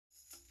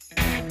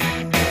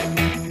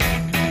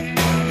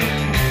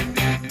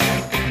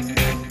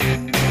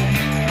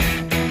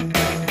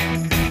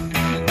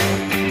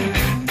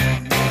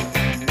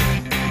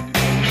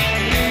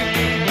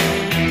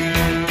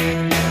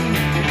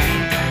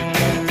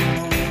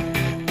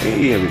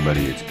Hey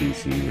everybody, it's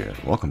BC here.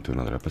 Welcome to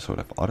another episode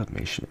of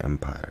Automation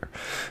Empire.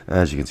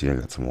 As you can see, I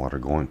got some water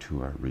going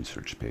to our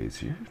research base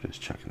here. Just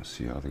checking to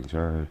see how things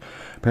are.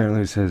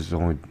 Apparently it says it's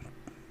only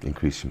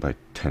increasing by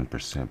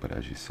 10%, but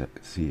as you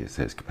see, it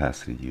says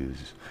capacity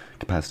use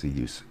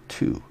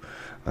 2.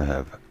 I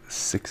have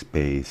 6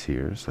 bays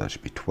here, so that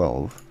should be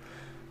 12.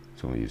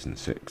 It's only using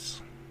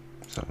 6.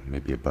 So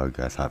maybe a bug.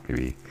 I thought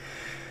maybe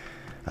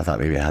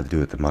I had to do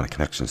with the amount of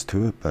connections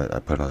to it, but I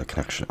put another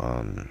connection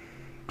on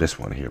this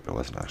one here, but it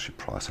wasn't actually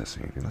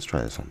processing anything. Let's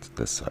try this on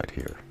this side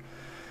here.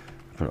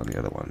 Put it on the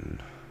other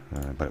one,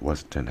 but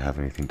it didn't have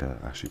anything to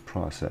actually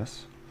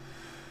process.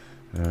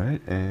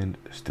 Alright, and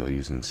still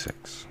using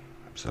 6.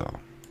 So,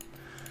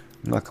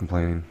 I'm not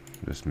complaining.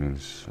 This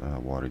means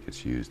water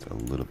gets used a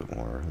little bit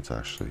more. Let's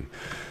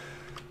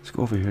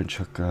go over here and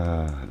check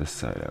this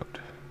side out.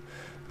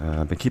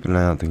 I've been keeping an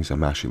eye on things.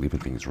 I'm actually leaving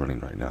things running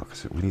right now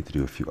because we need to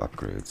do a few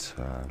upgrades.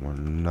 We're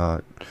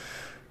not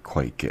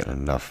quite getting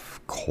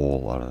enough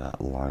coal out of that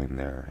line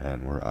there,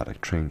 and we're out of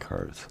train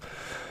cars.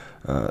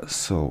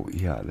 So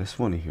yeah, this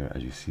one here,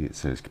 as you see, it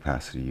says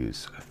capacity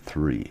use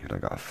 3, and I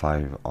got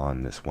 5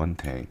 on this one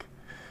tank.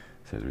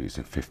 It says we're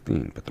using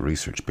 15, but the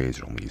research bays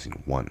are only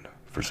using 1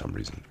 for some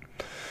reason.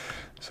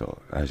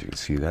 So as you can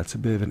see, that's a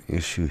bit of an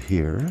issue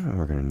here.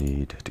 We're going to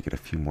need to get a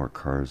few more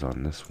cars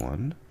on this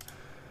one.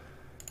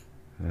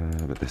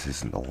 But this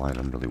isn't the line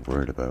I'm really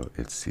worried about,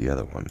 it's the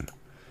other one.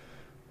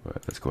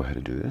 But let's go ahead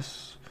and do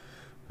this.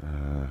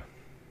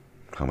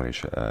 How many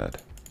should I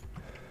add?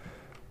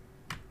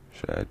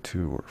 Should I add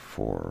 2 or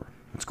 4?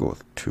 Let's go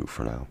with 2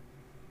 for now.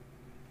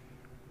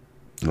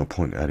 No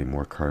point adding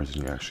more cars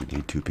than you actually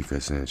need to,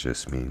 because then it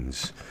just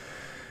means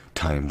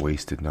time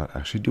wasted not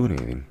actually doing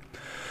anything.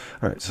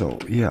 Alright, so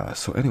yeah,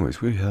 so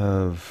anyways, we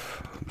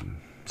have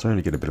starting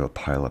to get a bit of a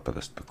pile up of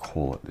the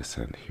coal at this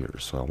end here,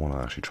 so I want to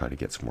actually try to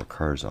get some more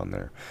cars on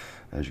there.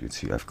 As you can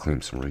see, I've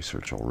claimed some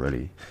research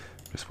already.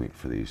 Just waiting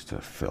for these to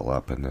fill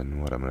up, and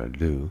then what I'm going to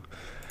do,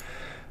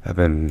 I've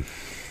been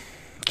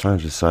trying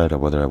to decide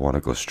whether I want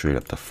to go straight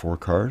up to 4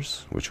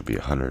 cars, which will be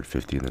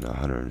 150 and then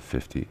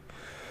 150,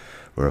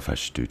 or if I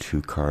should do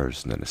 2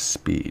 cars and then a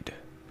speed.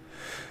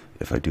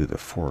 If I do the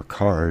 4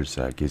 cars,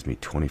 that gives me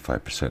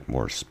 25%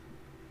 more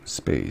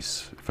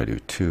space. If I do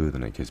 2,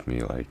 then it gives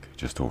me like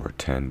just over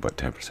 10, but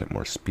 10%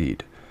 more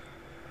speed.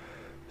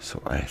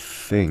 So I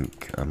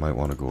think I might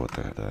want to go with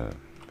the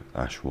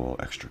actual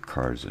extra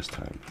cars this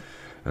time.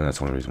 And that's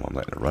the only reason why I'm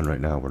letting it run right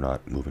now. We're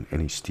not moving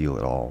any steel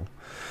at all.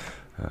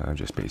 I'm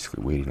just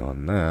basically waiting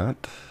on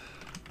that.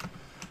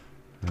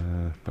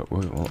 But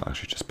we'll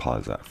actually just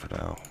pause that for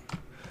now.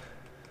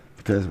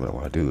 Because what I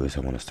want to do is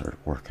I want to start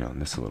working on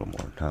this a little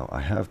more. Now,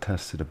 I have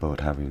tested about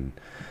having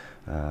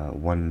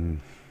one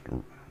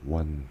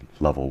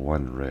level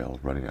 1 rail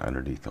running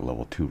underneath the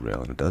level 2 rail,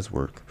 and it does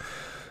work.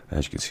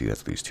 As you can see,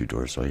 that's these 2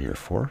 doors right here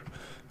for.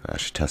 I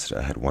actually tested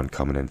it. I had one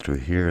coming in through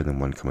here and then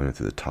one coming in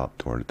through the top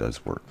door, and it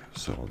does work.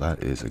 So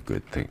that is a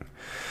good thing.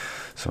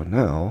 So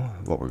now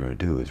what we're going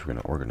to do is we're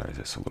going to organize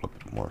this a little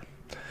bit more.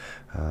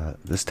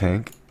 This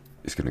tank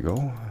is going to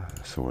go,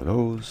 so are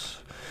those,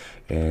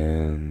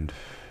 and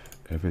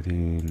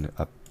everything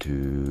up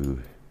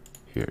to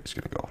here is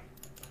going to go.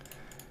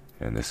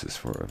 And this is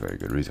for a very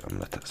good reason. I'm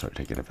going to start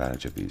taking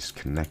advantage of these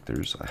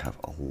connectors. I have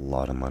a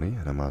lot of money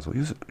and I might as well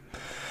use it.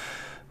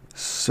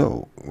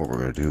 So what we're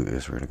going to do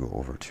is we're going to go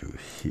over to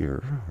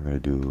here. We're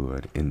going to do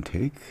an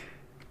intake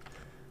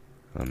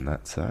on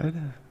that side.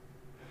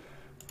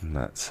 On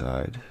that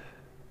side.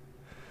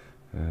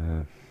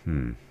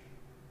 One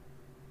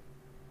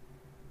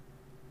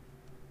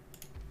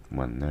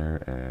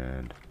there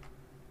and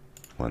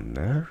one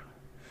there.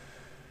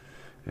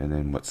 And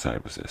then what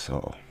side was this?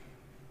 Oh,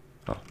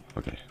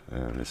 okay.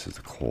 And this is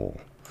the coal,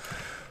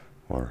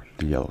 or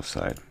the yellow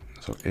side.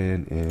 So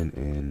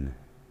in.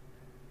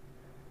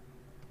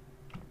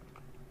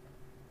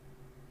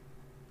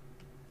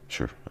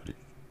 Sure, I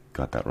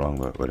got that wrong,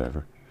 but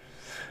whatever.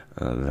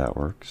 That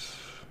works.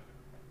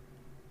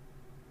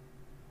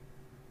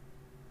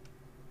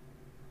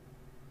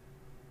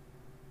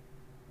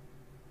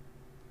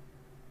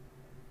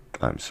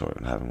 I'm sorry,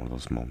 I'm having one of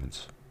those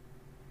moments.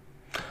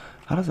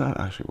 How does that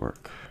actually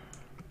work?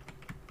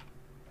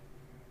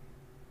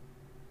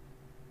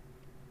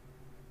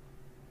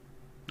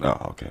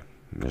 Oh, okay.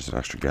 There's an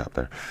extra gap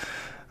there.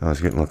 I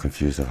was getting a little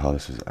confused of how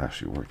this is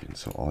actually working.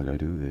 So all I gotta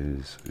do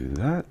is do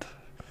that.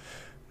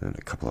 Then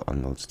a couple of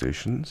unload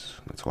stations.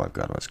 That's why I've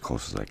got them as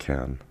close as I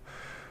can.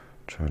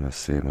 Trying to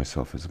save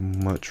myself as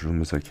much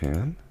room as I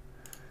can.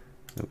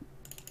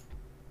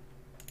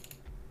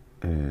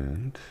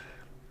 And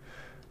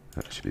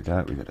that should be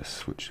that. We gotta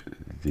switch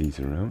these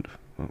around.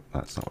 Oh,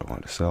 that's not what I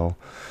wanted to sell.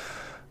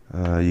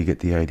 You get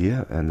the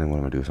idea. And then what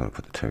I'm gonna do is I'm gonna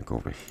put the tank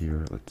over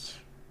here. Let's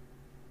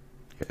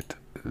get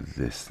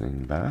this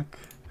thing back.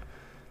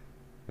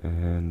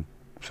 And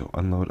so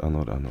unload.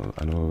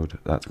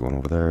 That's going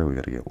over there. We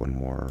gotta get one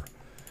more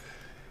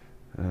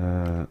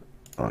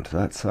onto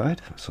that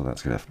side, so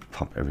that's gonna have to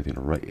pump everything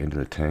right into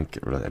the tank,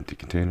 get rid of the empty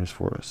containers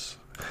for us.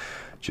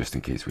 just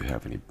in case we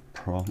have any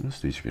problems.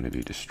 These are going to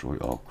be destroy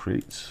all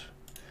crates,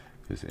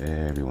 because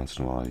every once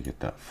in a while you get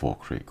that full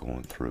crate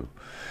going through,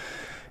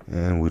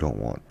 and we don't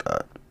want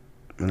that.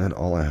 And then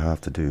all I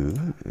have to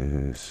do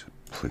is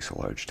place a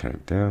large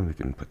tank down. We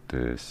can put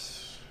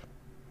this,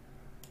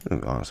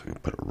 honestly, we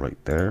can put it right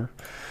there,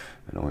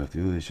 and all we have to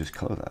do is just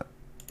color that.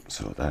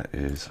 So that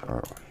is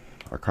our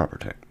copper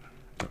tank,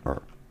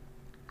 our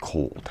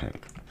coal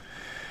tank.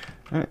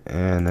 All right,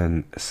 and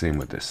then same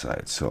with this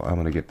side. So I'm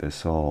gonna get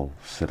this all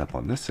set up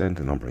on this end,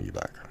 and I'll bring you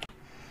back.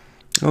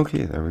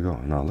 Okay, there we go.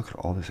 Now look at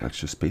all this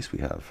extra space we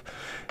have,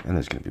 and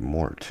there's gonna be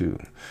more too.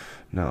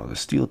 Now the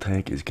steel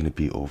tank is gonna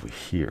be over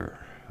here.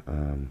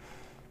 I'm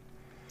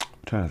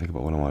trying to think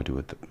about what I want to do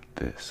with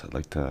this. I'd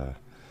like to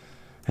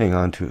hang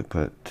on to it,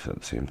 but at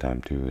the same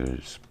time too,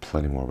 there's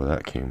plenty more where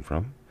that came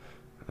from.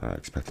 I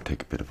expect to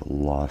take a bit of a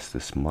loss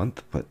this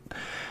month, but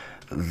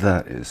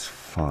that is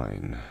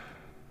fine.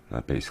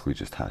 That basically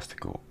just has to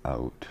go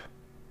out.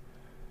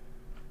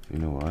 You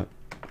know what?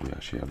 We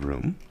actually have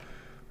room.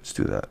 Let's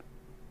do that.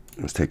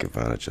 Let's take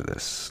advantage of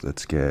this.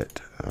 Let's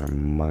get our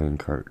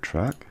minecart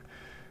track.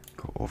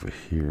 Go over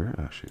here.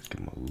 Actually, let's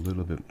give them a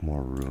little bit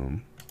more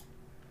room.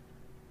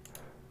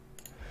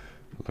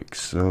 Like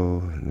so.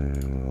 And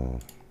then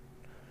we'll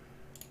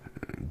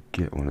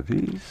get one of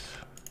these.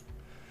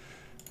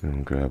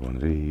 And grab one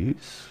of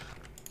these.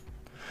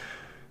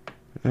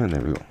 And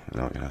there we go.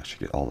 Now we can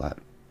actually get all that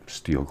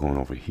steel going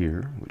over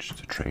here, which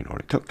the train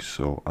already took.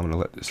 So I'm going to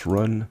let this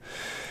run,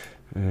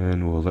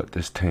 and we'll let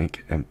this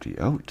tank empty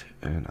out,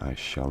 and I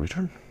shall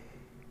return.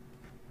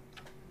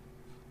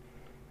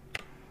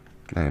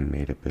 I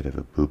made a bit of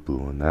a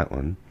boo-boo on that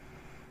one.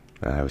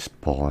 I was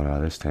pulling out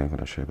of this tank when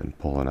I should have been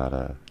pulling out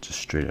of just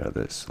straight out of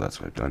this. So that's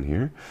what I've done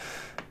here.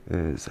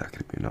 Is that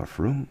going to be enough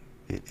room?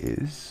 It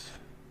is.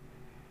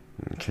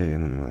 Okay,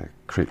 and then my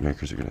crate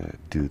makers are going to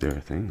do their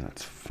thing.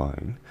 That's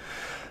fine.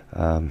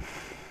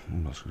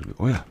 What else we do?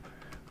 Oh yeah,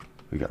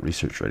 we got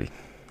research ready.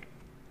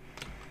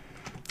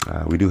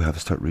 We do have to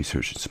start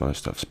researching some other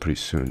stuff pretty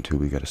soon too.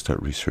 We got to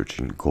start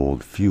researching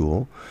gold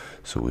fuel,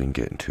 so we can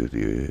get into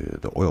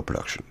the oil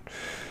production,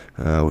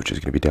 which is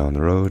going to be down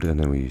the road. And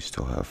then we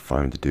still have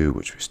farming to do,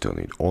 which we still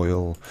need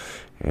oil,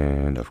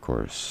 and of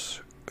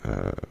course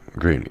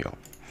grain meal.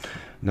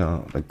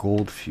 Now the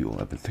gold fuel,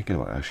 I've been thinking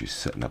about actually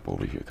setting up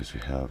over here, because we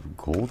have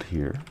gold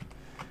here,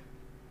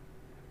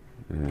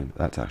 and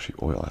that's actually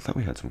oil. I thought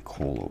we had some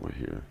coal over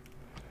here.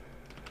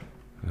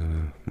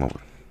 Well,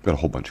 we've got a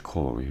whole bunch of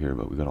coal over here,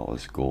 but we got all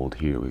this gold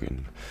here. We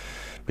can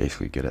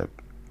basically get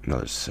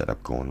another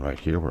setup going right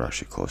here. We're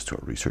actually close to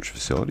our research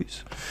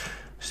facilities.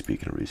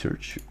 Speaking of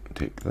research,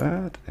 take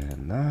that,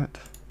 and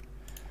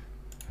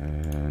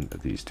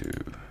these two.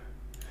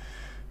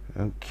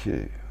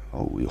 Okay.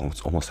 Oh, we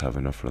almost have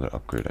enough for another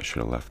upgrade. I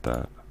should have left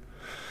that.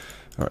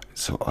 Alright,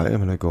 so I am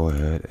going to go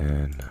ahead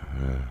and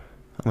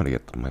I'm going to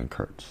get the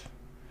minecarts.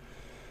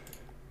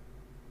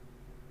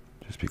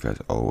 Just because,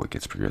 oh, it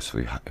gets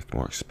progressively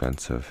more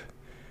expensive.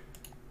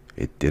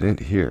 It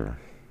didn't here.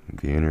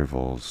 The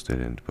intervals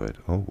didn't, but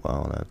oh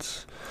wow,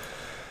 that's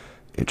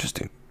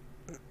interesting.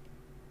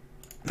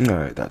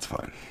 Alright, that's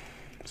fine.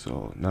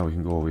 So now we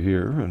can go over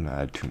here and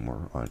add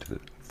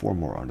 4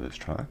 more onto this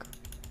track.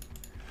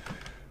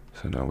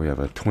 So now we have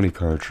a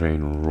 20-car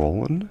train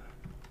rolling.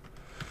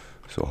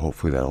 So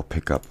hopefully that'll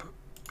pick up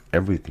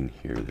everything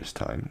here this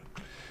time.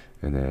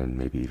 And then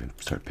maybe even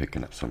start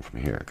picking up some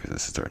from here, because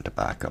this is starting to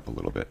back up a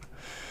little bit.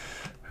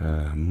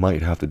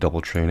 Might have to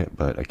double train it,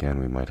 but again,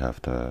 we might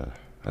have to,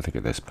 I think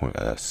at this point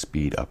a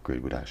speed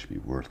upgrade would actually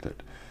be worth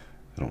it.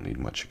 I don't need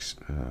much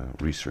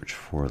research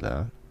for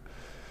that.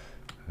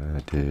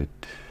 Okay,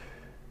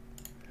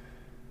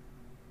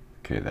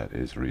 that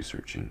is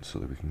researching, so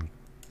that we can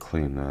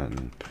claim that,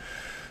 and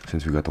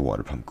since we got the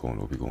water pump going,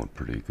 we'll be going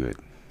pretty good.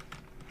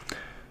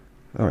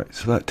 Alright,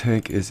 so that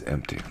tank is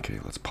empty. Okay,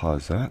 let's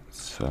pause that.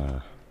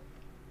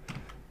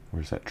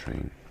 Where's that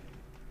train?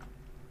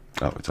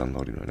 Oh, it's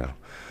unloading right now.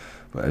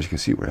 But as you can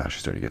see, we're actually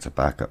starting to get some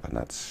backup, and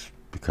that's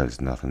because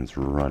nothing's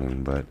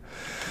running, but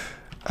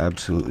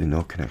absolutely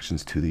no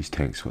connections to these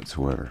tanks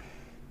whatsoever.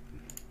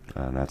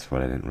 And that's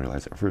what I didn't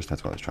realize at first.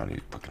 That's why I was trying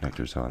to put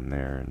connectors on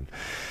there and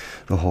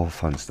the whole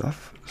fun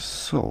stuff.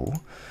 So,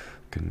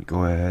 can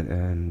go ahead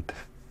and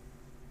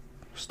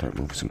start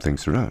moving some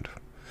things around.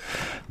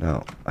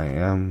 Now, I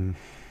am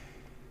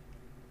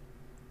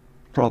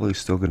probably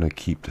still going to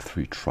keep the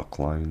 3 truck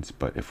lines,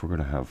 but if we're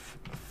going to have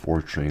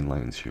 4 train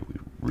lines here, we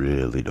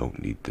really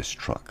don't need this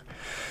truck.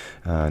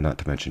 Not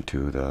to mention,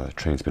 too, the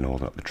train's been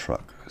holding up the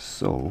truck.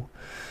 So,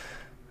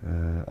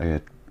 I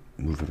had to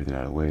move everything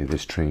out of the way.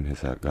 This train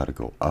has got to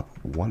go up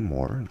 1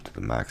 more to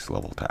the max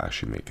level to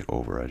actually make it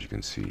over, as you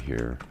can see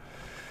here.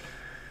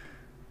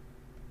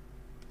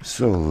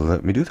 So,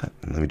 let me do that,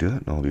 and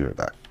I'll be right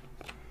back.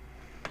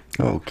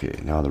 Okay,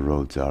 now the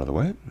road's out of the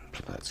way,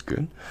 so that's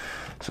good.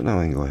 So now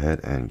I can go ahead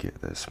and get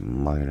this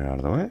miner out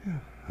of the way.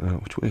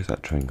 Which way is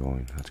that train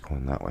going? That's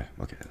going that way.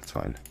 Okay, that's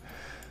fine.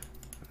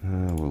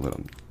 We'll let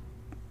him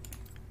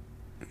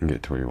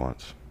get to where he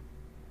wants.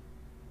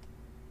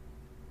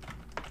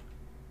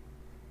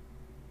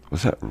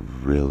 Was that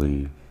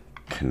really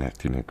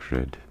connecting a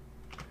grid?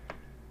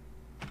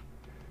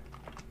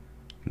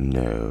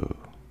 No.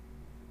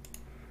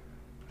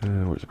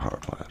 Where's the power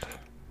plant?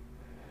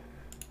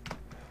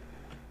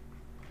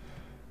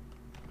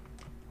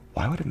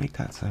 Why would it make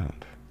that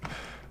sound?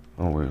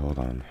 Oh wait, hold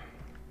on.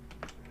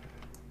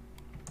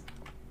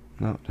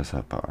 No, it does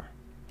have power.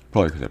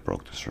 Probably because I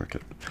broke the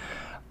circuit.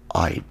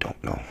 I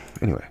don't know.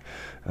 Anyway,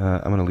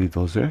 I'm going to leave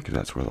those there because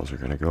that's where those are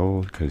going to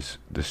go, because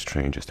this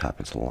train just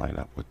happens to line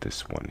up with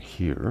this one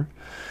here.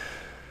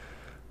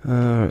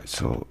 Alright,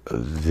 so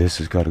this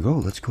has got to go.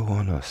 Let's go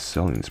on a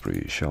selling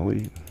spree, shall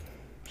we?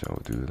 So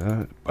we'll do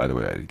that. By the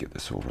way, I did get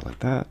this over like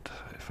that,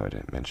 if I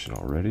didn't mention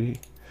already.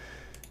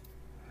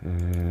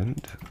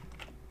 And,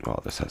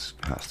 well, this has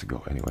to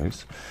go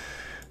anyways.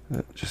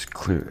 Just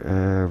clear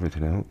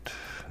everything out.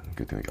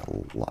 Good thing we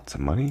got lots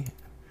of money.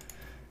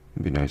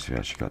 It'd be nice if you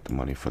actually got the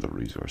money for the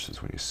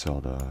resources when you sell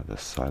the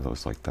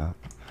silos like that.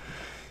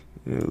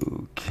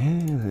 Okay,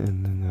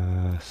 and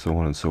then so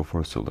on and so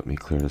forth. So let me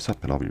clear this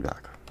up and I'll be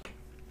back.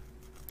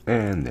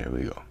 And there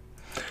we go.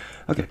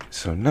 Okay,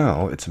 so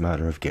now it's a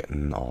matter of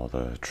getting all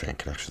the train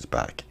connections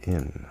back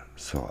in.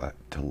 So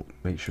to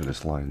make sure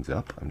this lines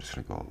up, I'm just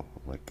going to go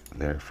like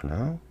there for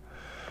now.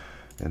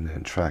 And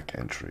then track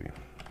entry.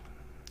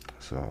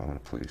 So I'm going to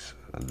place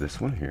this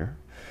one here.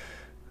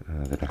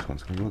 The next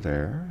one's going to go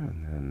there,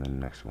 and then the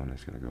next one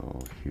is going to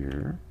go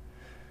here,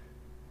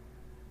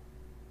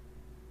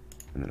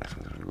 and the next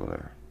one's going to go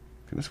there.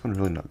 Can this one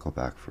really not go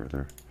back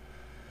further?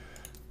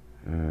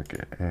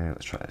 Okay, and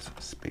let's try this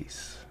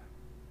space.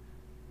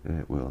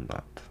 It will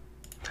not.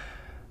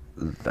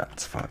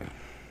 That's fine,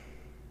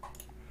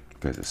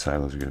 because the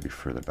silos are going to be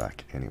further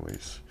back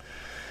anyways.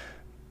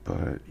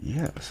 But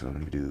yeah, so let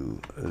me do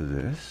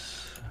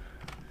this,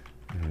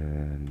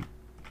 and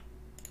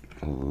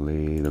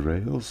lay the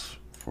rails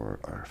for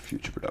our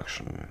future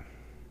production.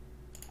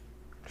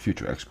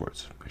 Future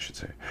exports, I should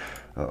say.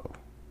 Uh-oh.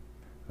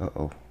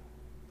 Uh-oh.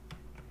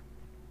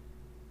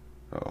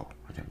 Uh-oh.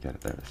 I can't get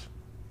it. There it is.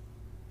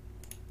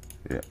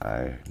 Yeah,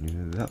 I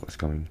knew that was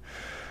coming.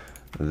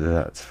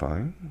 That's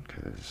fine,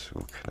 because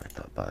we'll connect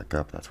that back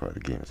up. That's why the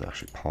game is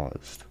actually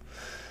paused.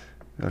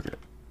 Okay.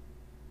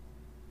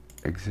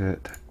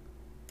 Exit,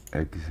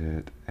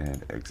 exit,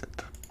 and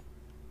exit.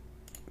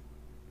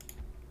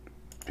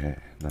 Okay,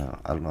 now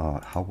I don't know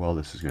how well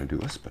this is going to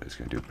do us, but it's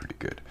going to do pretty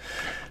good.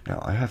 Now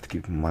I have to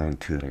keep in mind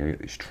too that I get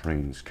these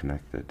trains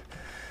connected.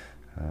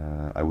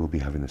 I will be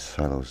having the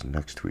silos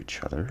next to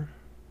each other.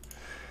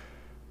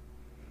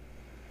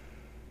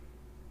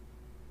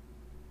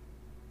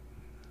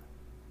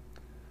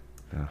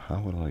 Now how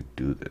will I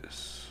do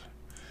this?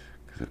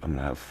 Because I'm going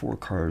to have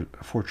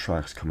four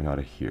tracks coming out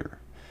of here.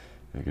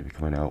 They're going to be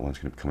coming out. One's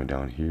going to be coming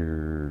down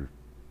here,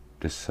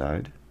 this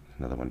side.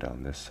 Another one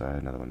down this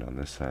side, another one down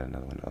this side,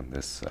 another one down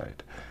this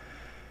side.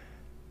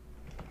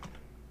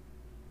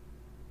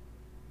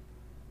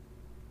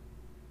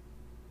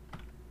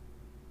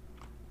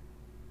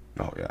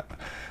 Oh yeah,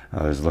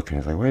 I was looking, I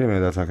was like, wait a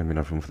minute, that's not going to be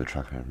enough room for the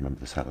truck. I remember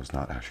the silo's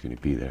not actually going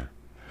to be there.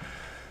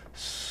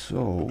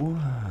 So,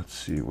 let's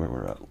see where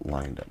we're at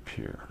lined up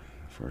here.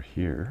 For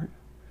here,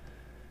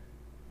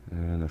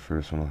 and the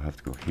first one will have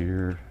to go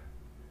here,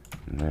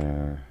 and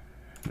there,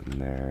 and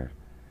there,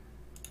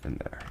 and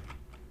there.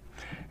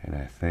 And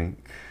I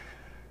think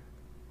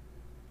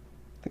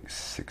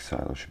 6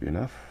 silos should be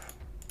enough.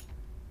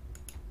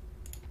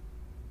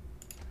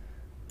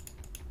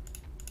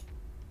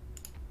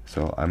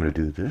 So I'm going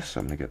to do this.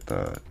 I'm going to get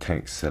the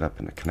tanks set up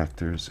in the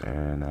connectors,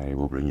 and I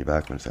will bring you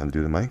back when it's time to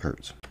do the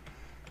minecarts.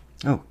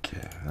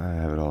 Okay, I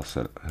have it all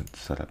set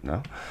up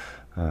now.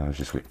 I was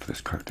just waiting for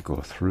this cart to go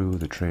through.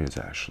 The train is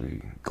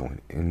actually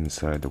going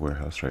inside the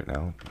warehouse right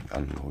now,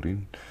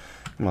 unloading.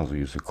 Might as well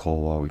use the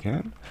coal while we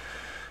can.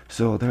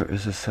 So there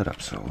is a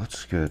setup. So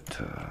let's get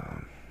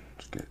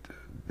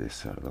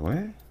this out of the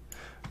way.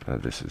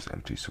 This is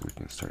empty, so we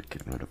can start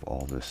getting rid of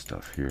all this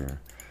stuff here.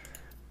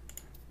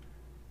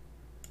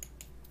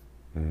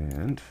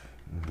 And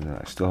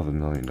I still have $1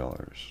 million.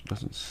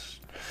 Doesn't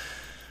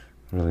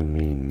really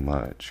mean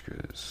much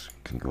because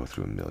I can go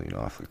through $1 million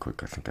awfully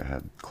quick. I think I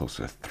had close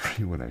to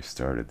 3 when I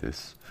started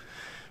this.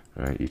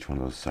 Right, each one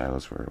of those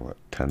silos were what,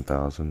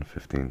 10,000,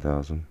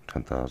 15,000,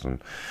 10,000.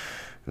 And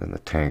then the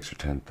tanks are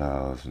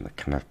 10,000. The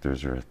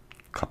connectors are a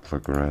couple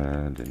of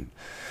grand, and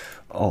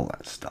all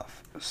that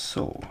stuff.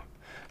 So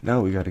now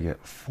we got to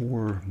get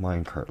 4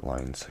 minecart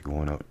lines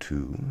going out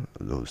to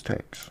those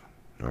tanks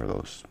or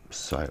those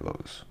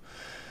silos.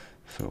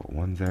 So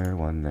one there,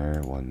 one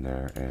there, one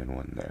there, and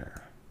one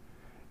there.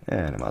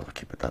 And I might as well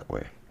keep it that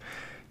way,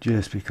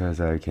 just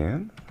because I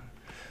can.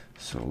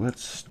 So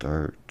let's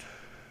start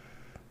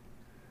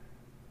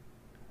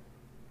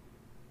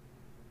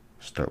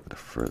with the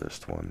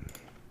furthest one.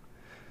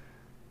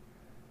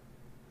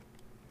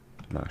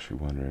 I'm actually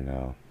wondering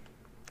now,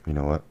 you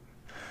know what?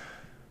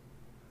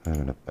 I'm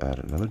going to add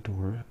another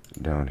door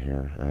down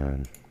here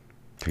and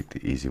take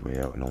the easy way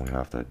out and only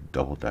have to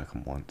double deck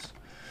them once.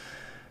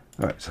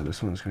 Alright, so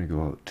this one's going to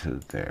go out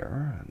to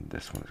there, and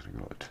this one's going to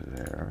go out to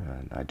there,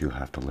 and I do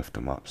have to lift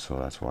them up, so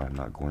that's why I'm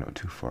not going out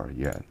too far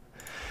yet.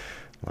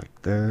 Like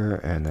there,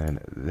 and then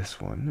this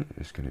one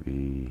is going to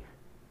be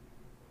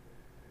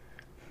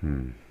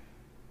I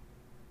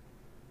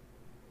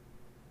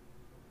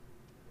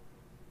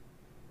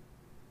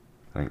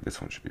think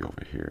this one should be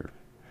over here.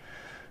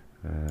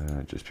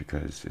 Just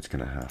because it's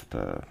going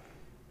to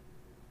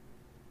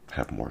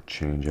have more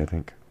change, I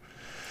think.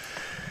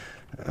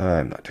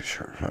 I'm not too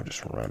sure. I'm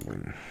just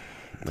rambling.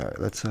 Alright,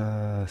 let's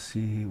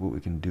see what we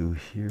can do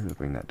here. Let's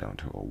bring that down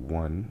to a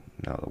 1.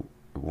 Now,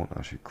 it won't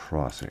actually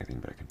cross anything,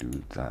 but I can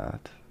do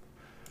that.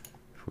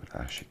 It would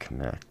actually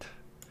connect.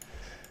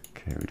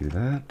 Okay, we do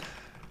that.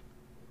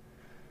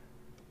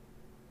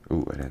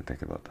 Oh, I didn't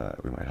think about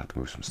that. We might have to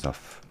move some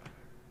stuff.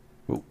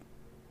 Oh,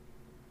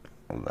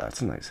 well,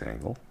 that's a nice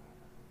angle.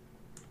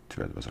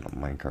 Too bad there wasn't a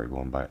minecart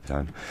going by at the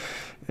time.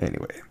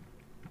 Anyway.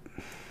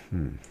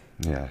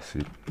 Yeah,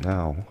 see,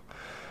 now,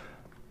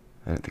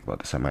 I didn't think about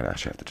this. I might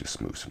actually have to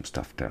just move some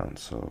stuff down.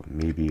 So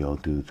maybe I'll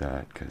do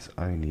that because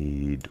I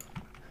need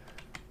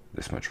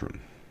this much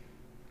room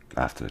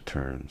after the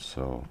turn.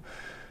 So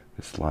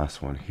this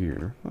last one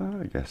here,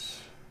 well, I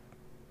guess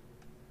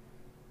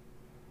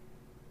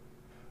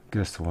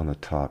the one on the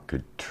top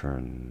could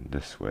turn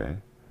this way.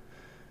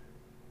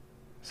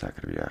 Is that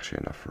going to be actually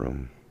enough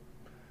room?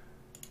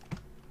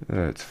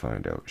 Let's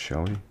find out,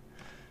 shall we?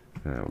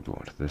 And we'll go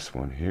on to this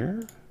one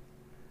here.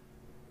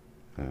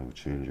 And we'll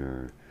change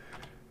our...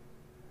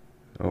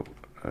 Oh,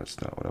 that's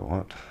not what I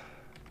want.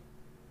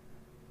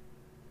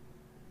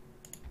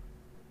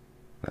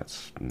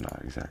 That's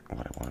not exactly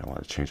what I want. I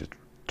want to change the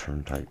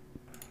turn type.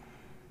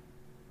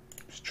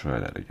 Let's try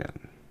that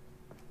again.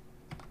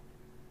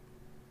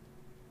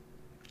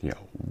 Yeah,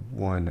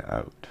 1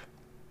 out.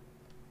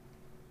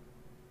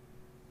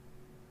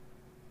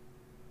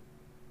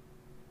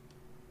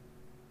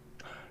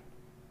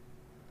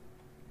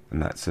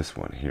 And that's this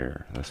one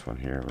here. This one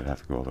here would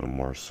have to go a little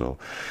more. So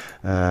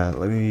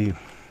let me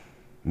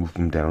move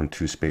them down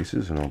 2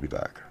 spaces and I'll be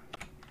back.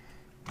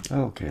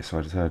 Okay, so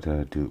I decided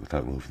to do it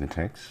without moving the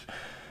tanks.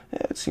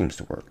 Yeah, it seems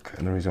to work.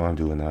 And the reason why I'm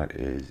doing that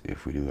is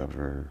if we do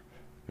ever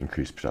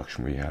increase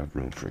production, we have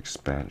room for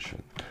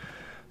expansion.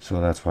 So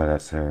that's why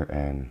that's there,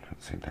 and at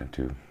the same time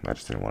too, I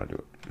just didn't want to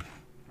do it.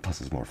 Plus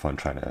it's more fun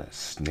trying to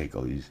snake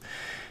all these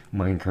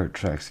minecart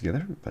tracks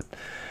together, but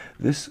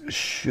this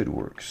should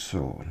work.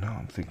 So now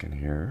I'm thinking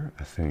here,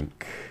 I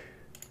think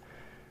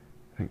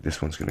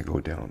this one's going to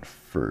go down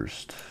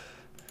first.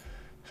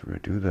 So we're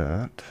going to do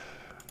that.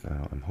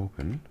 Now I'm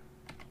hoping,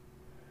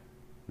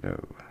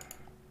 no.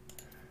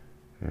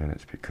 And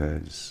it's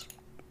because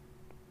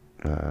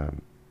that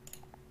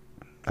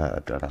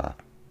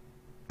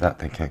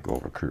thing can't go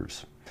over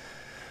curves.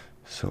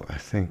 So I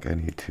think I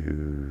need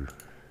to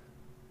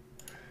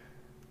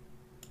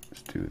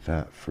just do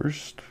that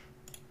first,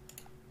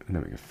 and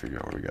then we can figure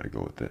out where we got to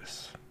go with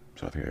this.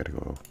 So I think I got to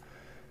go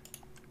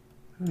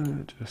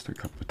just a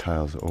couple of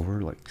tiles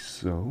over, like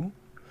so.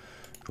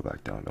 Go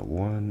back down to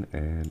 1,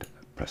 and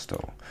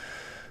presto.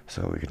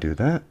 So we can do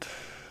that,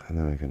 and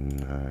then we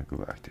can go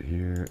back to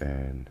here,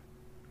 and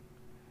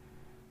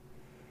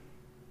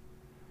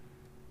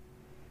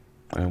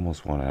I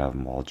almost want to have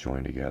them all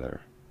joined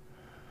together.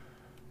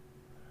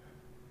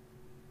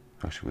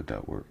 Actually, would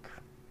that work?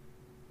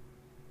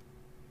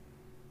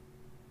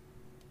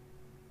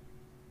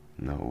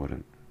 No, it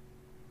wouldn't.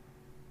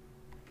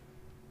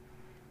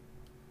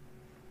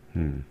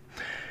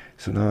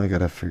 So now I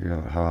gotta figure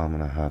out how I'm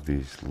gonna have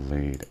these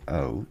laid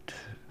out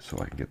so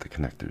I can get the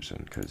connectors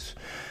in, because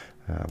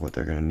what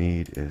they're gonna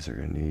need is they're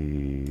gonna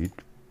need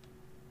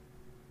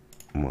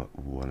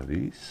one of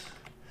these,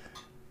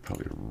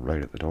 probably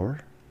right at the door,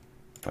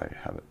 if I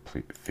have it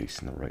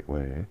facing the right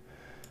way.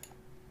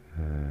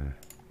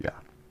 Yeah.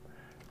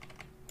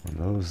 And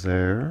those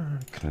there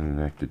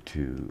connected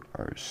to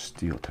our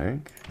steel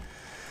tank,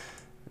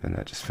 and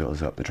that just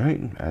fills up the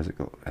drain as it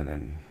goes, and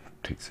then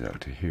takes it out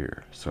to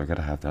here. So I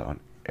gotta have that on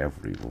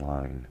every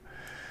line,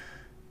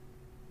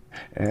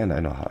 and I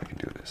know how I can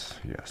do this.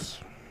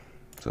 Yes.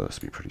 So this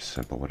will be pretty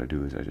simple. What I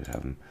do is I just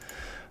have them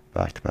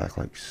back to back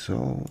like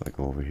so. I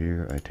go over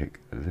here, I take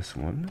this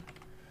one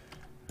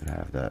and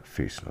have that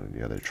facing on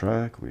the other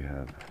track. We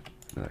have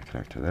that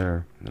connector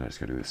there, and then I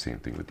just gotta do the same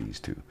thing with these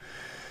two.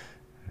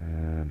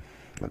 And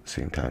at the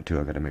same time too,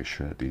 I gotta make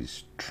sure that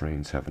these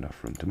trains have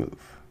enough room to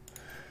move.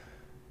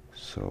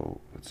 So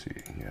let's see,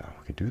 yeah,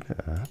 we can do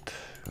that.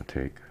 I'll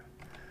take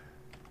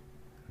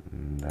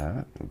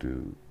that, we'll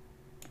do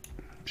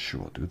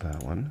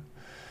that one.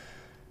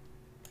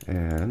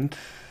 And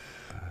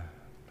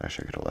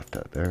actually I could have left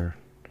that there.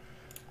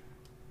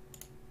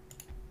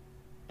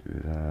 Do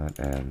that,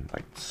 and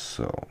like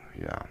so,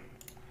 yeah,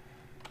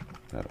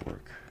 that'll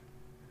work.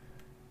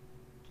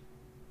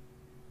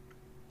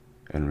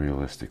 And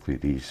realistically,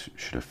 these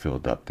should have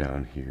filled up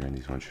down here, and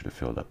these ones should have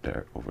filled up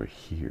there over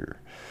here.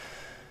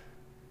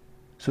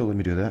 So let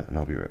me do that, and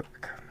I'll be right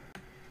back.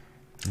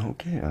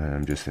 Okay,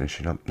 I'm just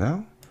finishing up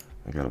now.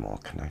 I got them all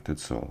connected,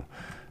 so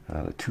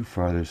the 2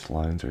 farthest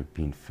lines are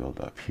being filled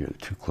up here. The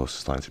 2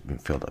 closest lines are being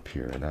filled up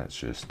here, and that's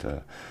just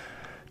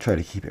try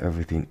to keep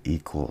everything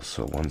equal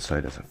so one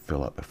side doesn't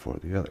fill up before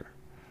the other.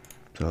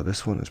 So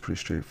this one is pretty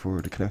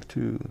straightforward to connect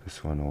to.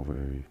 This one over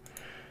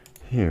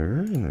here,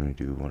 and then we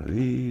do one of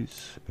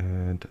these,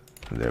 and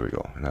there we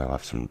go. And I'll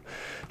have some,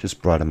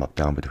 just brought them up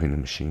down between the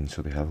machines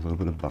so they have a little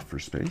bit of buffer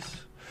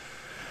space.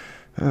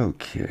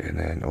 Okay, and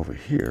then over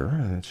here,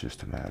 it's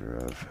just a matter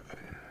of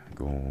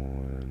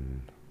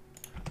going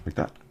like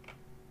that.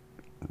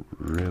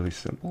 Really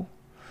simple.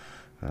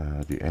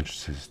 The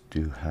entrances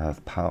do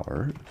have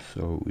power,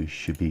 so we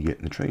should be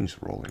getting the trains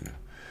rolling.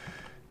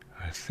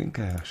 I think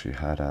I actually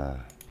had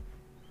an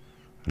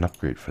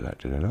upgrade for that,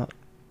 did I not?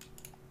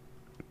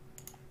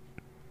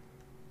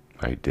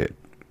 I did.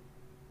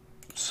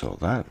 So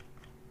that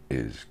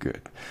is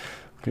good.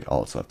 Okay,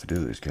 all it's left to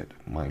do is get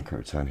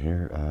minecarts on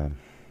here.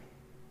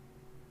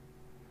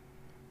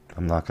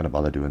 I'm not going to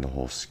bother doing the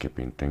whole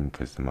skipping thing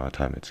because the amount of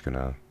time it's going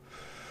to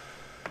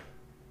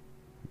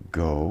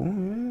go.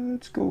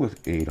 Let's go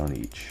with 8 on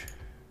each.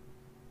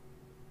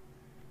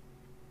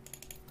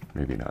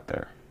 Maybe not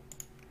there.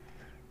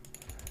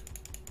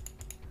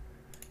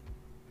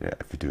 Yeah,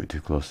 if you do it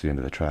too close to the end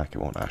of the track, it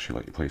won't actually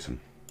let you place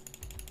them.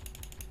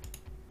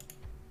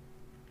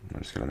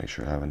 I'm just going to make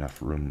sure I have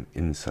enough room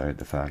inside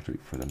the factory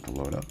for them to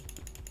load up.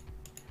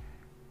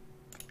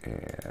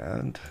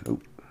 And, oh.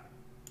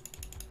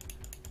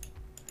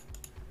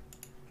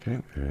 Okay,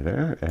 we're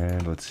there,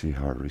 and let's see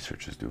how our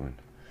research is doing.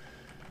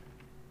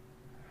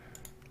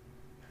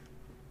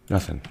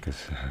 Nothing, because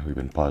we've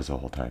been paused the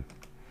whole time.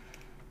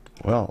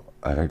 Well,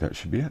 I think that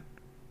should be it.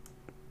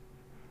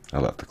 I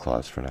left the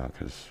clause for now,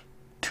 because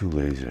too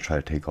lazy to try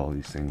to take all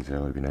these things out.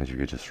 It would be nice if you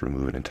could just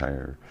remove an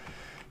entire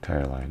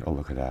line. Oh,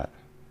 look at that.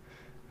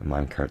 The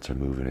minecarts are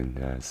moving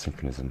in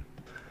synchronism.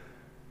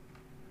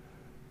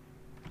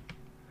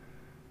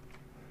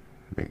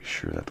 Make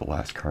sure that the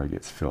last car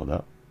gets filled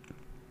up.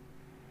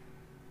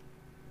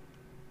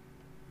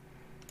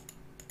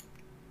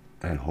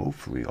 And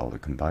hopefully all the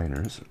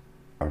combiners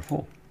are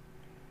full.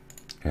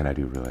 And I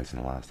do realize in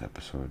the last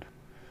episode,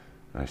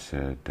 I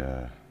said,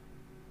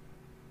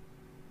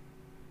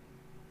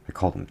 I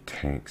called them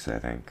tanks, I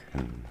think,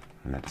 and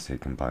I meant to say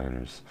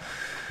combiners.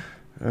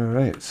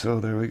 Alright, so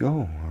there we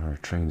go. Our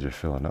trains are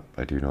filling up.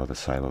 I do know the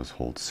silos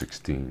hold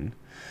 16,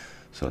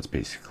 so it's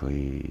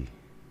basically...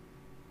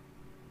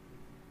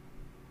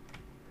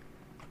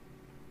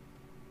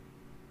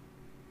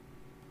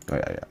 Oh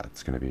yeah,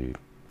 it's going to be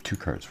 2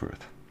 carts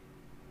worth.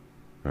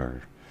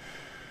 Or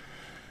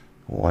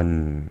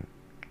 1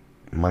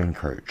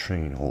 minecart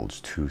train holds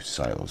 2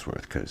 silos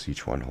worth, because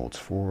each one holds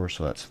 4,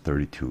 so that's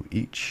 32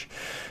 each.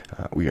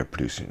 We are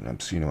producing an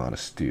obscene amount of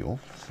steel,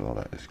 so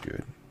that is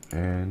good.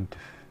 And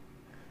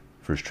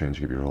first train's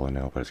going to be rolling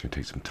out, but it's going to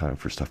take some time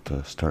for stuff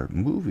to start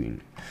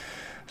moving.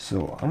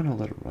 So I'm going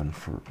to let it run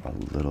for a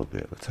little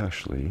bit. Let's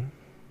actually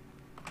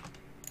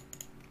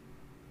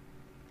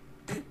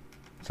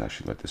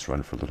let this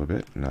run for a little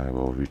bit, and I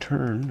will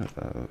return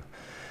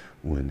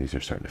when these are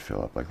starting to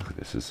fill up. Like, look at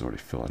this, this is already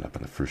filling up,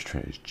 and the first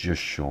train is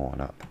just showing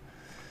up.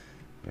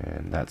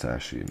 And that's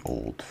actually an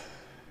old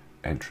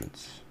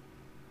entrance.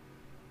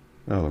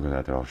 Oh, look at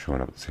that, they're all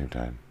showing up at the same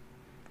time.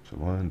 So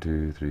 1,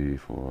 2, 3,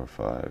 4,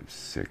 5,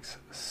 6,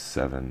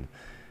 7,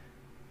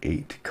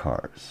 8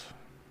 cars,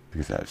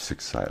 because I have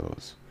 6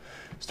 silos.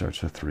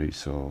 Starts with 3,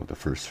 so the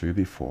first 3 will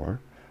be 4,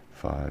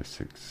 5,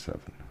 6,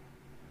 7.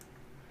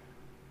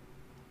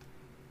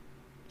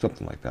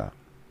 Something like that.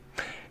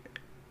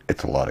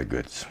 It's a lot of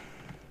goods.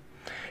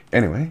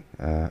 Anyway,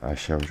 I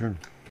shall return.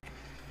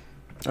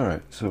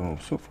 Alright, so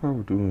far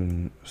we're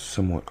doing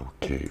somewhat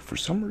okay. For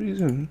some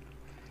reason,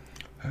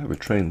 I have a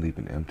train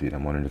leaving empty, and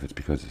I'm wondering if it's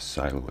because the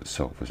silo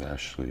itself was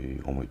actually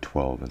only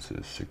 12 instead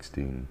of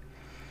 16.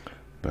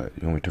 But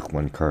it only took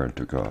 1 car and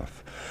took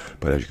off.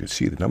 But as you can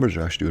see, the numbers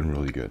are actually doing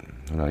really good.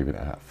 They're not even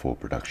at full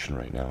production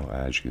right now.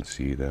 As you can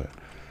see, the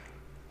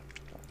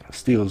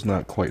steel's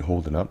not quite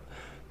holding up.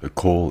 The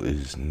coal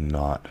is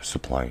not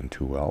supplying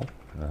too well.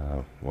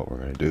 What we're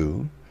going to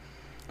do,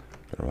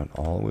 going to run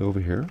all the way over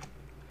here.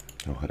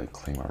 Go ahead and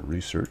claim our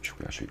research.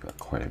 We actually got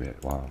quite a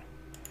bit. Wow.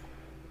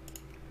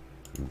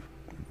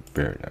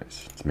 Very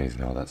nice. It's amazing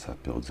how that stuff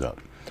builds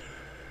up.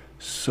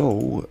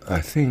 So,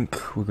 I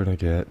think we're going to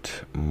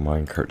get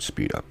minecart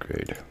speed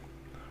upgrade.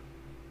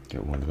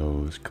 Get one of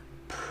those. Could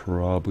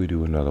probably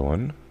do another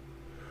one.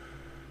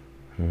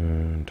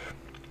 And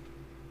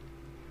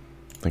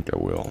I think I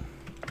will.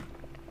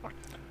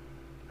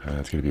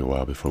 It's going to be a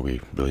while before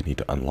we really need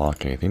to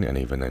unlock anything, and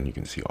even then you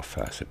can see how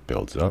fast it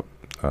builds up.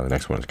 The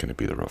next one is going to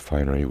be the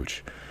refinery,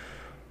 which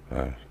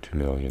 2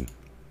 million.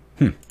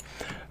 No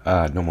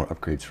more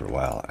upgrades for a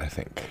while, I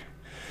think.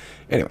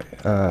 Anyway,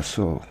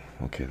 so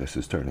okay, this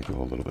is starting to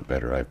go a little bit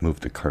better. I've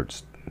moved the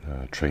carts,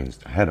 trains.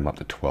 I had them up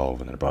to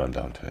 12, and then I brought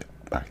them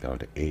back down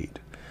to 8,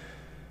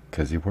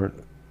 because they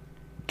weren't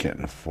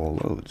getting full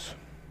loads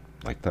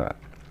like that.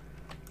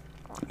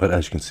 But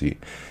as you can see,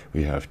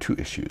 we have 2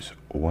 issues.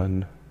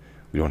 1,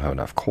 we don't have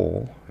enough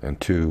coal, and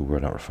 2, we're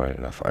not refining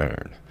enough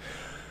iron.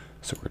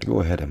 So we're going to go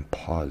ahead and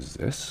pause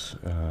this.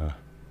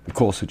 The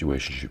coal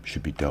situation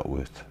should be dealt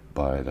with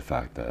by the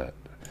fact that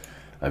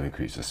I've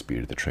increased the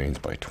speed of the trains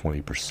by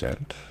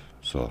 20%,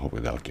 so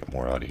hopefully that'll get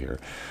more out of here.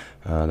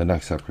 The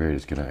next upgrade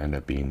is going to end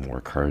up being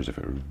more cars if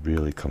it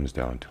really comes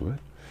down to it.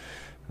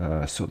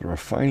 So the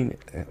refining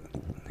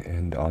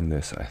end on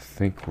this, I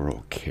think we're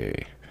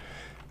okay.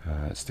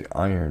 It's the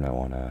iron I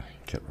want to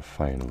get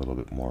refined a little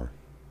bit more.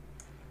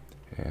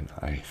 And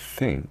I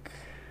think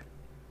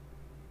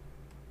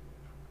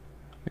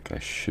I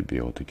should be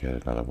able to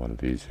get another one of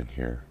these in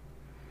here.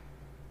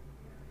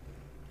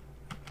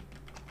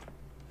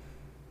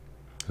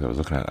 I was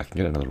looking at, I can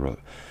get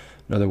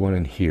another one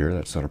in here.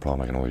 That's not a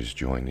problem. I can always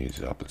join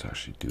these up. Let's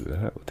actually do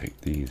that. We'll take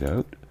these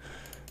out,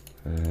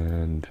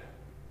 and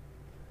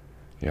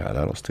yeah,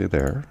 that'll stay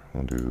there.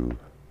 We'll do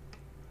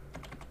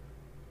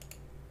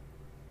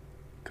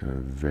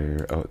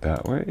conveyor out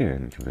that way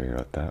and conveyor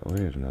out that way.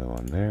 There's another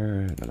one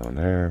there, another one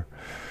there.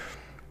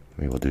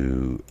 We will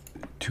do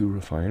 2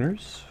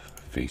 refiners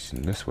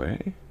facing this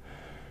way.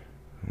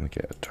 Look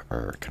at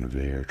our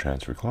conveyor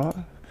transfer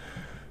cloth.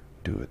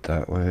 Do it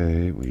that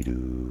way. We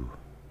do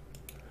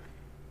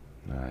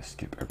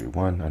skip every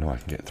one. I know I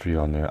can get 3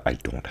 on there. I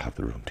don't have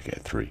the room to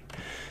get 3.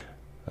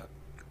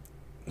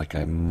 Like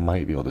I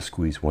might be able to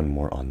squeeze one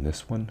more on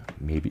this one,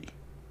 maybe.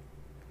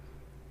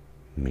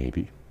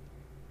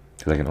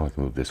 Because I can only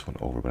move this one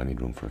over, but I need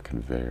room for a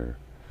conveyor.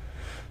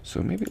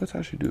 So maybe let's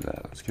actually do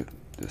that. Let's get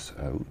this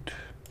out.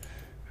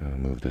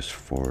 Move this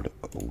forward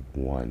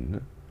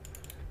one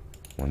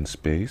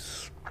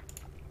space.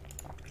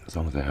 As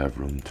long as I have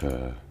room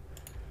to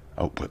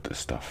output this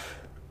stuff.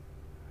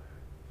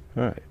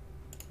 Alright.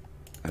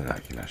 And I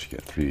can actually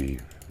get 3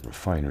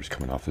 refiners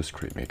coming off this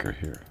crate maker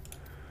here.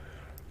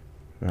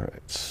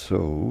 Alright,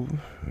 so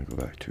I go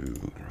back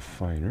to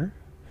refiner.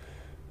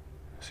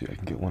 See, I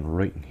can get one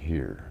right in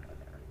here.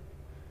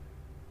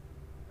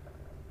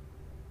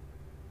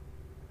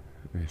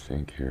 Let me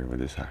think here, would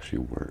this actually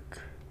work?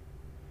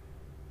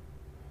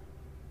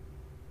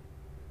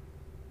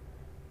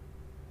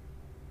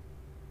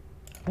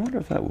 I wonder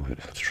if that would.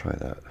 Let's try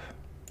that.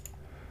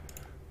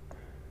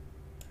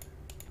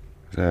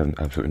 I have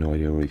absolutely no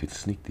idea where we could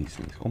sneak these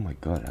things. Oh my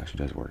god, it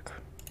actually does work.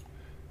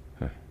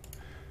 Huh.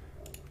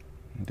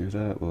 Do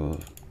that, we'll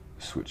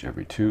switch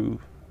every 2.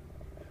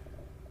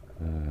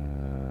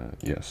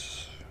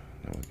 Yes.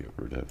 Then we'll get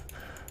rid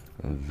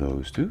of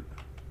those 2.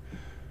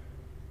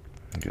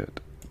 Get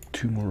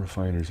 2 more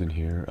refiners in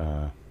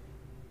here.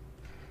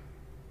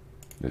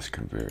 This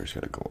conveyor's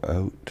gotta go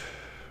out.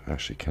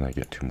 Actually, can I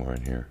get 2 more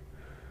in here?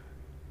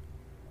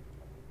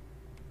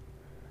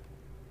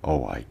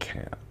 Oh, I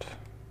can't.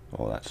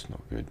 Oh, that's no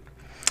good.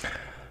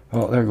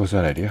 Well, there goes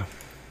that idea.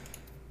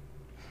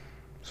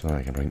 So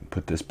I can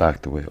put this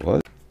back the way it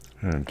was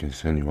and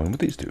continue on with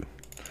these 2.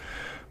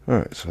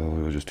 Alright, so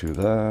we'll just do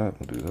that.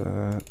 We'll do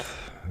that.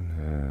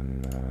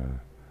 And then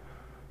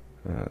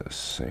the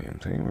same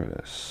thing with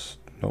this.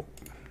 Nope,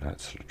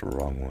 that's the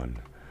wrong one.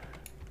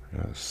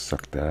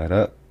 Suck that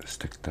up.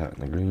 Stick that in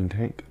the green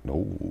tank.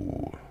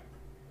 No.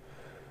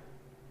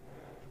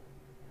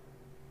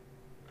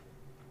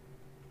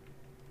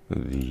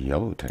 The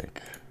yellow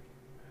tank.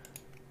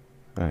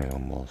 I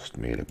almost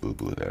made a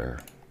boo-boo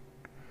there.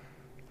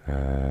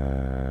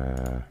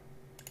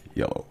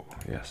 Yellow,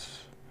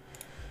 yes.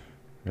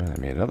 And I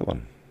made another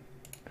one.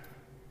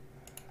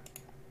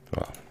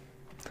 Well,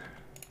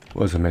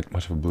 wasn't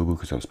much of a boo-boo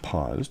because I was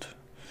paused.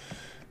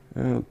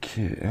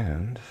 Okay,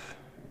 and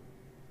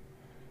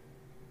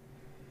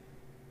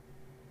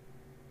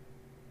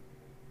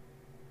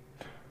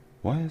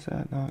why is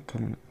that not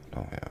coming?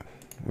 Oh yeah,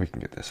 we can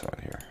get this on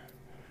here.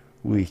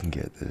 We can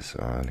get this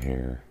on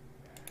here.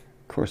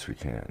 Of course we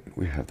can.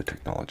 We have the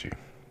technology.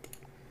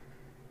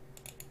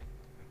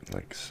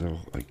 Like so.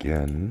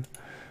 Again,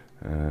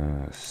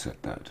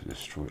 set that to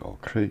destroy all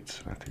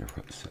crates. I think I've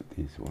got to set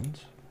these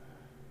ones.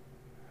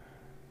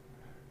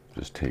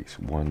 Just takes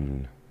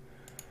one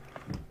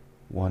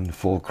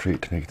full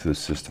crate to make it to the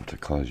system to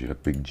cause you a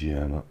big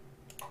jam up.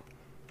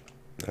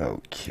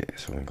 Okay,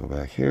 so we can go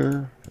back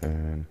here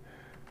and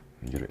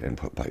get an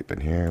input pipe in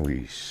here.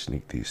 We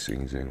sneak these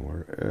things in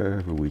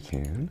wherever we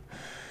can.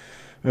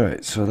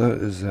 Alright, so that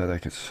is that.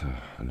 That gets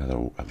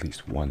another, at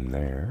least one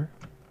there.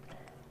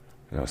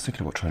 And I was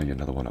thinking about trying to get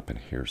another one up in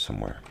here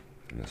somewhere.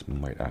 And this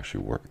might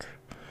actually work.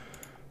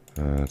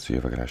 Let's see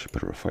if I can actually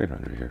put a refiner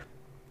under here.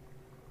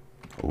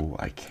 Oh,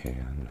 I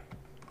can.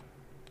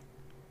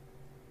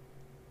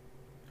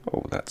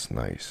 Oh, that's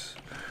nice.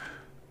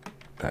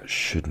 That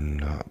should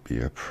not be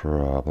a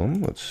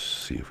problem. Let's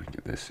see if we can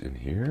get this in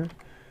here.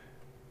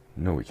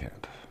 No, we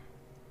can't.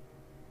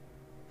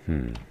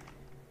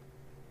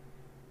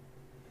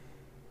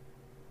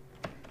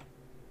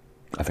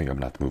 I think I'm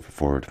gonna have to move it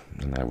forward,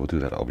 and I will do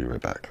that. I'll be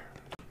right back.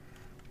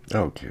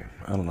 Okay,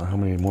 I don't know how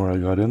many more I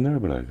got in there,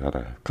 but I got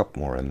a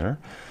couple more in there.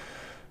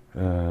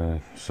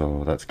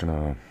 So that's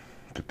gonna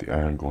get the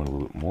iron going a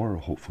little bit more.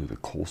 Hopefully the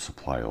coal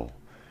supply will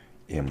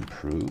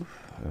improve.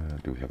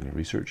 Do we have any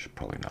research?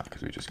 Probably not,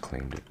 because we just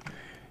claimed it.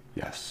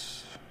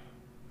 Yes.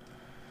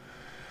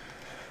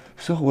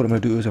 So what I'm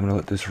going to do is I'm going to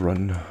let this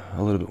run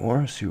a little bit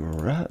more, see where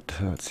we're at.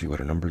 Let's see what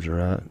our numbers are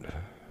at.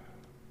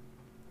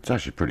 It's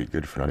actually pretty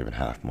good for not even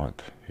half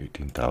month.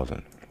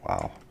 18,000.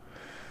 Wow.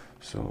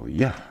 So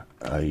yeah,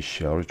 I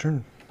shall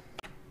return.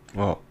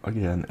 Well,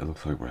 again, it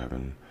looks like we're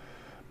having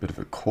bit of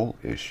a coal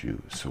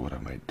issue, so what I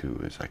might do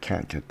is I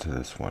can't get to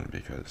this one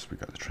because we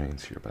got the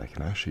trains here, but I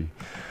can actually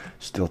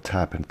still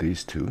tap into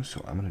these two,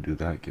 so I'm going to do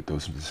that, get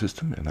those into the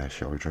system, and I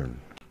shall return.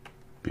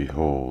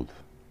 Behold,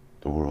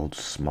 the world's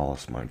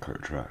smallest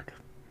minecart track.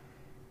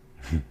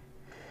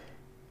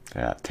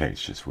 Yeah,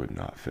 tanks just would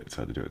not fit, so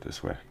I had to do it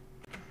this way.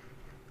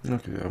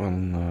 Okay, I've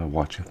been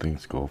watching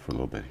things go for a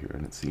little bit here,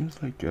 and it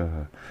seems like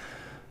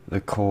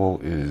the coal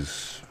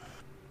is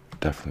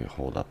definitely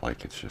hold up,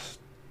 like it's just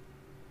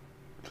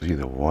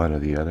either one or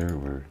the other.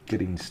 We're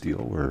getting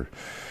steel, we're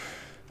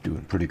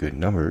doing pretty good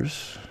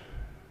numbers,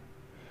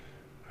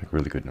 like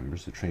really good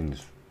numbers. The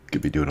trains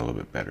could be doing a little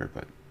bit better,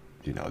 but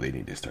you know, they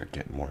need to start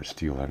getting more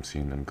steel. I'm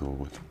seeing them go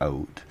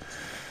without.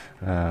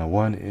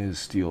 One is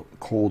steel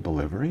coal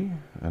delivery,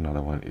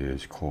 another one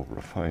is coal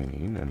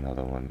refining,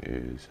 another one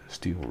is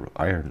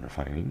iron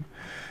refining.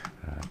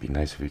 It'd be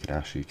nice if we could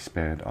actually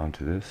expand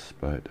onto this,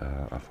 but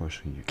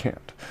unfortunately you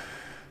can't.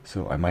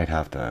 So I might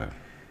have to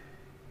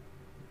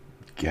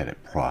get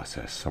it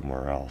processed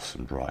somewhere else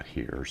and brought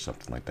here or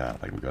something like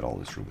that. Like we got all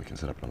this room we can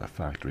set up another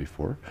factory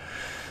for.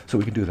 So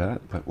we can do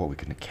that, but what we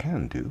can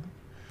do,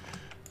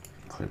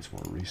 cleanse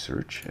more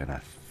research, and I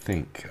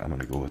think I'm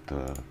going to go with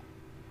the,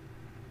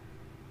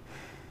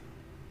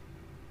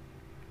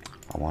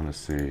 I want to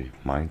say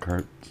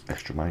minecarts,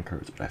 extra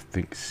minecarts, but I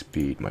think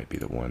speed might be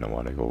the one I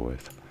want to go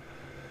with.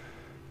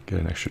 Get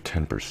an extra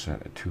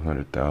 10% at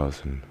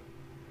 200,000.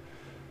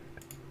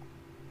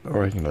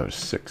 Or I can another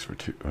 6 for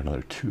 2, or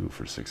another 2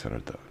 for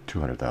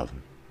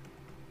 200,000.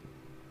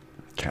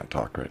 Can't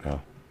talk right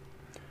now.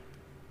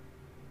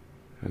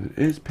 It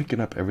is picking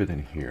up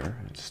everything here.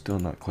 It's still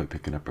not quite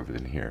picking up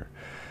everything here.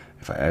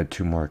 If I add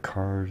 2 more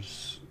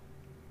cars,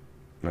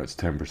 that's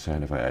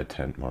 10%. If I add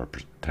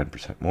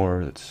 10%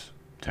 more, that's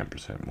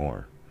 10%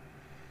 more.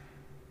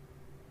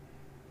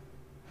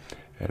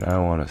 And I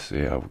want to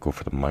say I'll go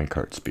for the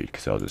minecart speed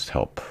because that'll just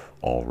help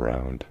all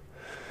around.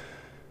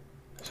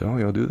 So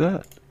we'll do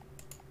that.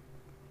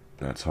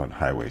 That's on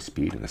highway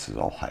speed, and this is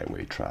all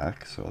highway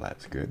track, so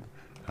that's good.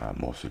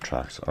 Most of the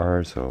tracks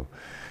are, so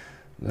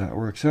that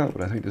works out.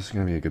 But I think this is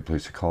going to be a good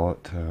place to call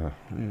it. You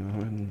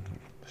know, and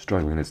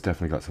struggling. It's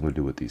definitely got something to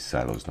do with these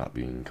silos not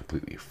being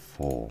completely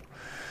full.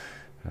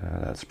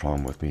 That's the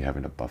problem with me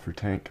having a buffer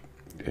tank,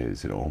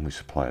 is it'll only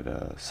supply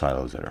the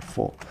silos that are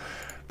full.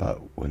 But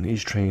when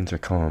these trains are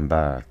coming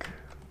back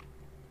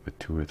with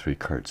 2 or 3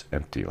 carts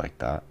empty like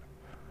that,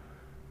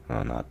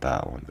 well, not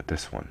that one, but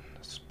this one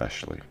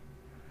especially,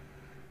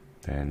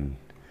 then,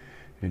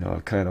 you know,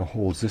 it kind of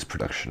holds this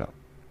production up.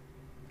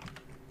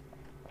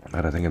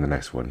 But I think in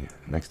the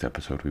next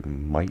episode, we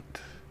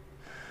might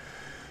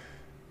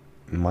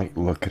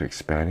look at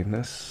expanding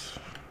this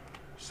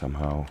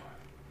somehow.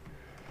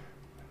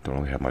 Don't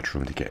really have much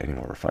room to get any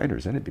more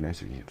refiners in. It'd be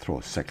nice if you could throw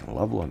a second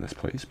level on this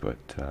place, but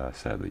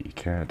sadly you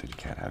can't, and you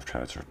can't have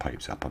transfer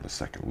pipes up on the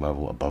second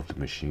level above the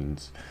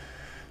machines,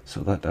 so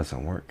that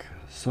doesn't work.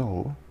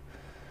 So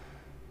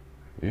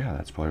yeah,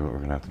 that's probably what we're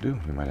gonna have to do.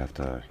 We might have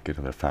to get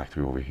another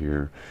factory over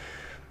here,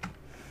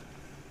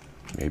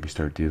 maybe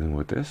start dealing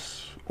with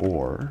this,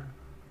 or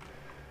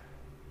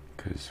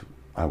because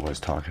I was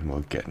talking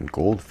about getting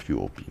gold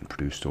fuel being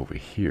produced over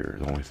here.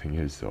 The only thing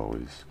is, though,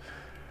 is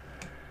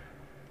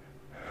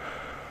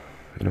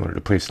in order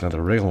to place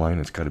another rail line,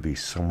 it's got to be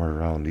somewhere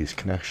around these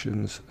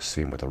connections.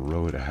 Same with a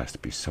road, it has to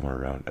be somewhere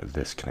around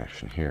this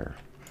connection here.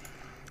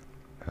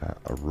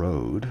 A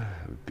road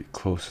would be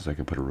close as I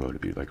could put a road to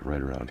be like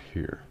right around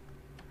here.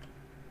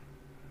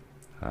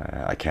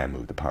 I can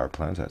move the power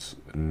plants, that's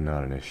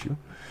not an issue,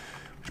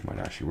 which might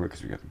actually work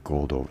because we got the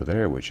gold over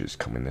there, which is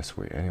coming this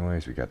way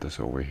anyways. We got this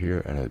over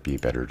here, and it'd be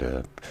better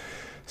to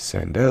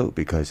send out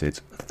because it's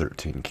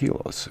 13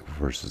 kilos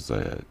versus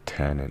the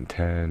 10 and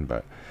 10,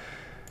 but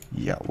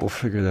yeah, we'll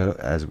figure that out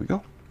as we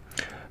go.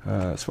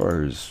 As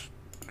far as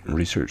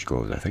research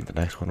goes, I think the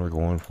next one we're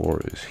going for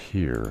is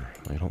here.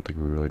 I don't think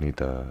we really need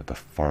the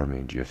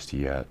farming just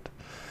yet.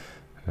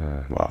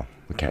 Well,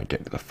 we can't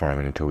get to the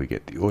farming until we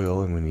get the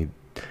oil, and we need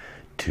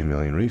 2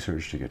 million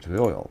research to get to the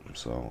oil.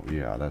 So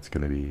yeah, that's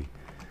going to be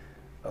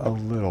a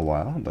little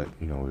while, but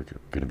you know, we're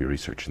going to be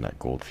researching that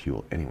gold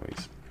fuel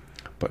anyways.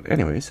 But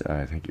anyways,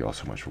 I thank you all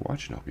so much for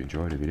watching. I hope you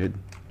enjoyed. If you did,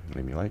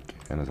 leave me a like,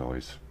 and as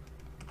always,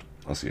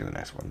 I'll see you in the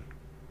next one.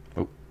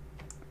 Oh,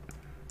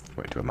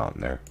 went to a mountain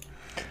there.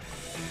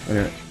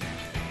 Okay,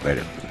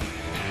 later.